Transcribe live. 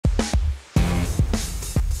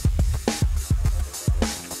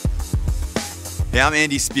Hey, I'm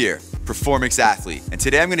Andy Speer, performance athlete, and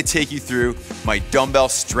today I'm going to take you through my dumbbell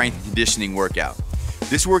strength and conditioning workout.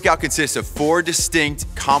 This workout consists of 4 distinct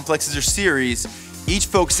complexes or series, each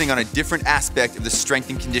focusing on a different aspect of the strength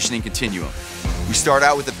and conditioning continuum. We start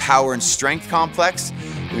out with the power and strength complex,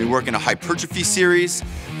 then we work in a hypertrophy series,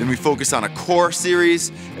 then we focus on a core series,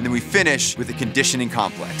 and then we finish with a conditioning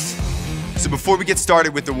complex. So before we get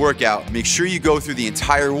started with the workout, make sure you go through the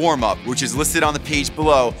entire warm-up, which is listed on the page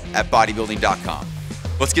below at Bodybuilding.com.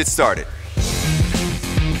 Let's get started.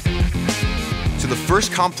 So the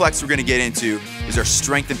first complex we're going to get into is our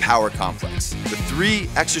strength and power complex. The 3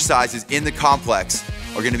 exercises in the complex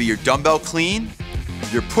are going to be your dumbbell clean,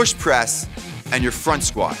 your push press, and your front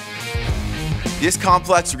squat. This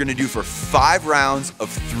complex we're going to do for 5 rounds of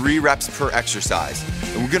 3 reps per exercise,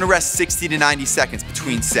 and we're going to rest 60 to 90 seconds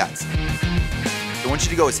between sets. I want you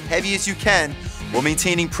to go as heavy as you can while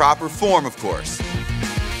maintaining proper form, of course.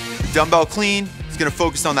 The dumbbell clean is going to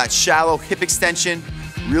focus on that shallow hip extension,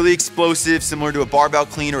 really explosive, similar to a barbell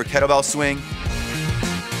clean or a kettlebell swing.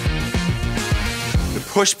 The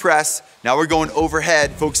push press, now we're going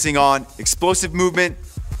overhead, focusing on explosive movement,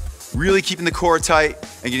 really keeping the core tight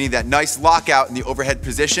and getting that nice lockout in the overhead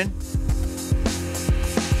position.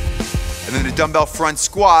 And then the dumbbell front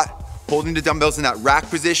squat, holding the dumbbells in that rack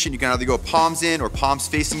position. You can either go palms in or palms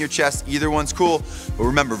facing your chest. Either one's cool. But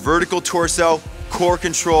remember, vertical torso, core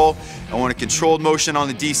control. I want a controlled motion on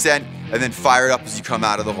the descent, and then fire it up as you come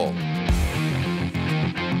out of the hole.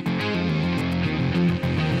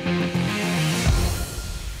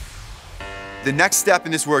 The next step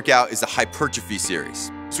in this workout is the hypertrophy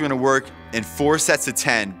series. So we're gonna work in 4 sets of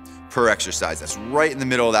 10 per exercise. That's right in the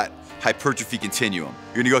middle of that hypertrophy continuum.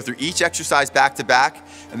 You're gonna go through each exercise back to back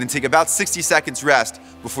and then take about 60 seconds rest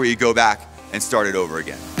before you go back and start it over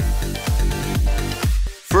again.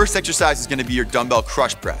 First exercise is gonna be your dumbbell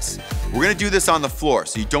crush press. We're gonna do this on the floor,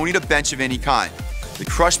 so you don't need a bench of any kind. The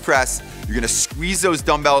crush press, you're gonna squeeze those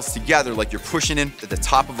dumbbells together like you're pushing in at the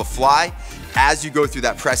top of a fly as you go through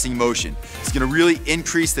that pressing motion. It's gonna really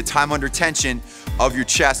increase the time under tension of your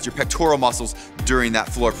chest, your pectoral muscles during that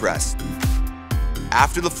floor press.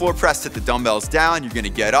 After the floor press, set the dumbbells down, you're gonna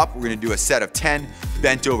get up. We're gonna do a set of 10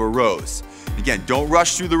 bent over rows. Again, don't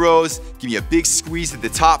rush through the rows. Give me a big squeeze at the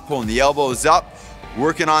top, pulling the elbows up,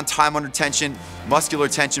 working on time under tension, muscular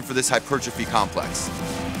tension for this hypertrophy complex.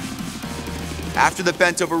 After the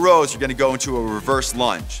bent over rows, you're gonna go into a reverse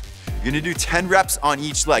lunge. You're gonna do 10 reps on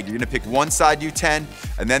each leg. You're gonna pick one side, do 10,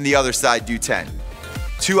 and then the other side, do 10.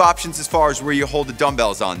 2 options as far as where you hold the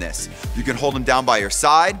dumbbells on this. You can hold them down by your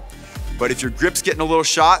side, but if your grip's getting a little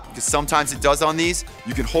shot, because sometimes it does on these,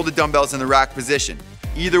 you can hold the dumbbells in the rack position.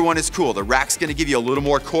 Either one is cool. The rack's gonna give you a little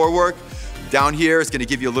more core work. Down here, it's gonna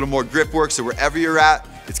give you a little more grip work, so wherever you're at,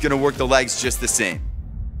 it's gonna work the legs just the same.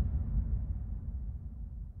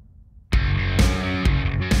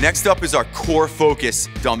 Next up is our core focus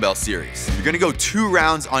dumbbell series. You're gonna go 2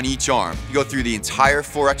 rounds on each arm. You go through the entire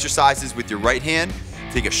 4 exercises with your right hand,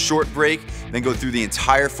 take a short break, then go through the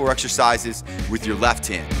entire 4 exercises with your left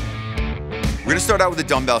hand. We're gonna start out with a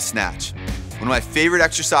dumbbell snatch. One of my favorite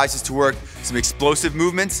exercises to work some explosive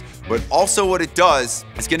movements, but also what it does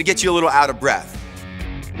is gonna get you a little out of breath.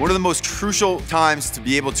 One of the most crucial times to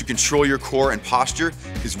be able to control your core and posture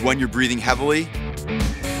is when you're breathing heavily.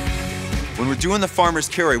 When we're doing the farmer's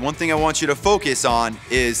carry, one thing I want you to focus on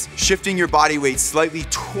is shifting your body weight slightly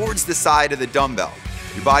towards the side of the dumbbell.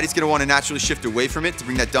 Your body's gonna wanna naturally shift away from it to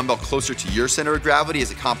bring that dumbbell closer to your center of gravity as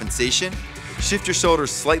a compensation. Shift your shoulders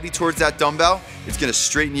slightly towards that dumbbell. It's gonna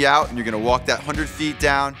straighten you out and you're gonna walk that 100 feet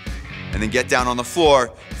down and then get down on the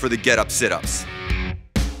floor for the get up sit-ups.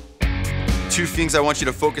 2 things I want you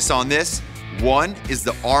to focus on this. One is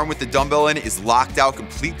the arm with the dumbbell in it is locked out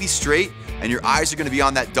completely straight and your eyes are gonna be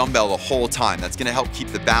on that dumbbell the whole time. That's gonna help keep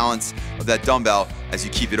the balance of that dumbbell as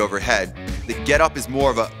you keep it overhead. The get up is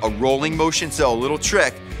more of a rolling motion, so a little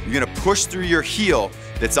trick. You're gonna push through your heel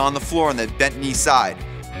that's on the floor on that bent knee side.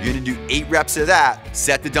 You're gonna do 8 reps of that,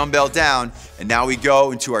 set the dumbbell down, and now we go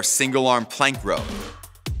into our single arm plank row.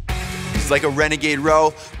 It's like a renegade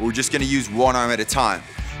row, but we're just gonna use 1 arm at a time.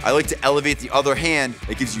 I like to elevate the other hand.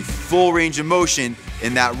 That gives you full range of motion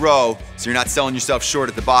in that row, so you're not selling yourself short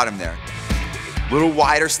at the bottom there. Little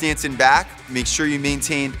wider stance in back. Make sure you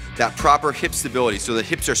maintain that proper hip stability so the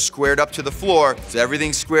hips are squared up to the floor. So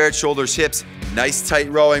everything's squared, shoulders, hips, nice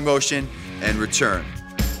tight rowing motion, and return.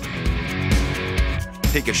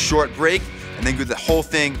 Take a short break, and then do the whole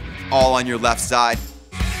thing all on your left side.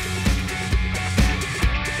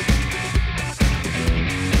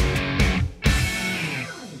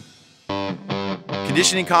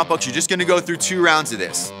 Conditioning complex, you're just gonna go through 2 rounds of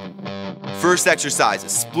this. First exercise, a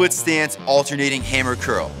split stance alternating hammer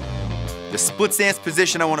curl. The split stance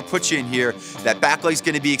position I want to put you in here, that back leg's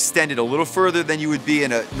going to be extended a little further than you would be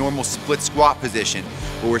in a normal split squat position,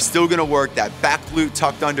 but we're still going to work that back glute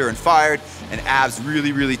tucked under and fired, and abs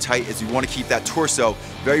really, really tight, as we want to keep that torso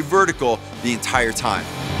very vertical the entire time.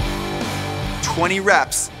 20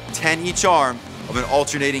 reps, 10 each arm of an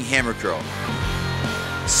alternating hammer curl.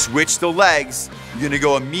 Switch the legs, you're going to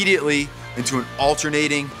go immediately into an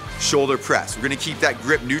alternating shoulder press. We're gonna keep that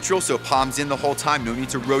grip neutral, so palms in the whole time. No need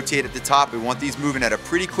to rotate at the top. We want these moving at a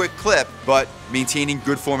pretty quick clip, but maintaining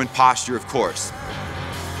good form and posture, of course.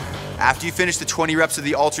 After you finish the 20 reps of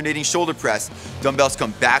the alternating shoulder press, dumbbells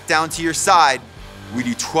come back down to your side. We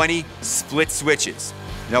do 20 split switches.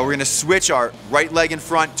 Now we're gonna switch our right leg in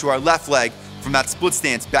front to our left leg from that split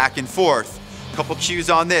stance back and forth. A couple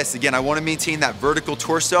cues on this. Again, I wanna maintain that vertical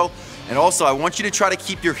torso. And also, I want you to try to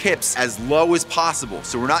keep your hips as low as possible,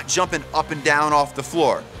 so we're not jumping up and down off the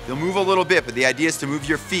floor. They'll move a little bit, but the idea is to move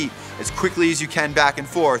your feet as quickly as you can back and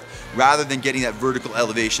forth, rather than getting that vertical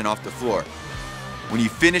elevation off the floor. When you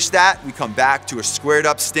finish that, we come back to a squared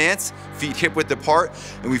up stance, feet hip width apart,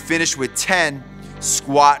 and we finish with 10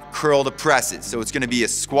 squat curl to presses. So it's gonna be a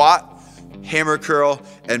squat, hammer curl,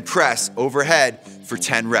 and press overhead for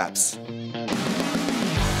 10 reps.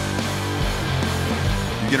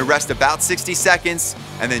 You're gonna rest about 60 seconds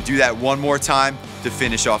and then do that one more time to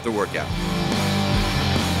finish off the workout.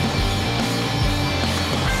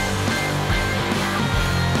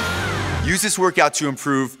 Use this workout to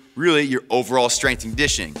improve really your overall strength and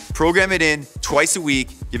conditioning. Program it in twice a week,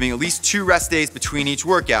 giving at least 2 rest days between each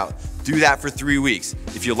workout. Do that for 3 weeks.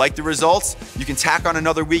 If you like the results, you can tack on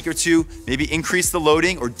another week or 2, maybe increase the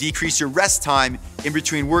loading or decrease your rest time in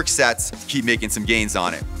between work sets to keep making some gains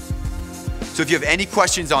on it. So if you have any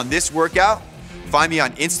questions on this workout, find me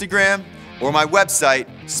on Instagram or my website,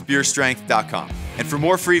 spearstrength.com. And for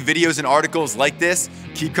more free videos and articles like this,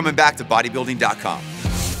 keep coming back to Bodybuilding.com.